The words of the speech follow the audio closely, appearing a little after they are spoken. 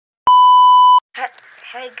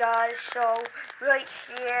Hey guys, so we're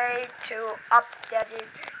here to update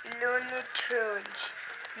Looney Tunes.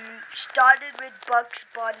 Started with Bugs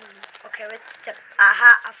Bunny. Okay, with the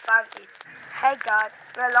I found it. Hey guys,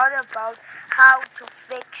 we're learning about how to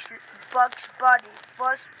fix Bugs Bunny.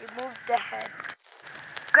 First, remove the head.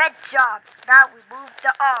 Great job. Now remove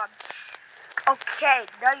the arms. Okay,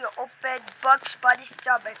 now you open Bugs Bunny's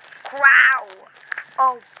stomach. Growl.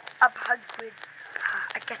 Oh, I'm hungry.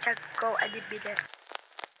 I guess I'll go any minute.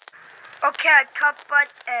 Okay, come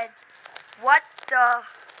and what the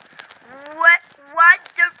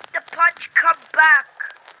the punch come back?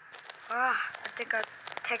 I think I'll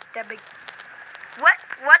take them again. What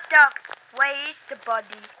the where is the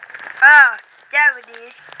body? There it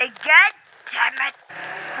is. Again? Damn it.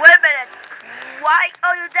 Wait a minute. Why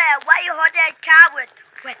are you there? Why are you holding a coward?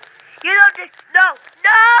 Wait, you don't no!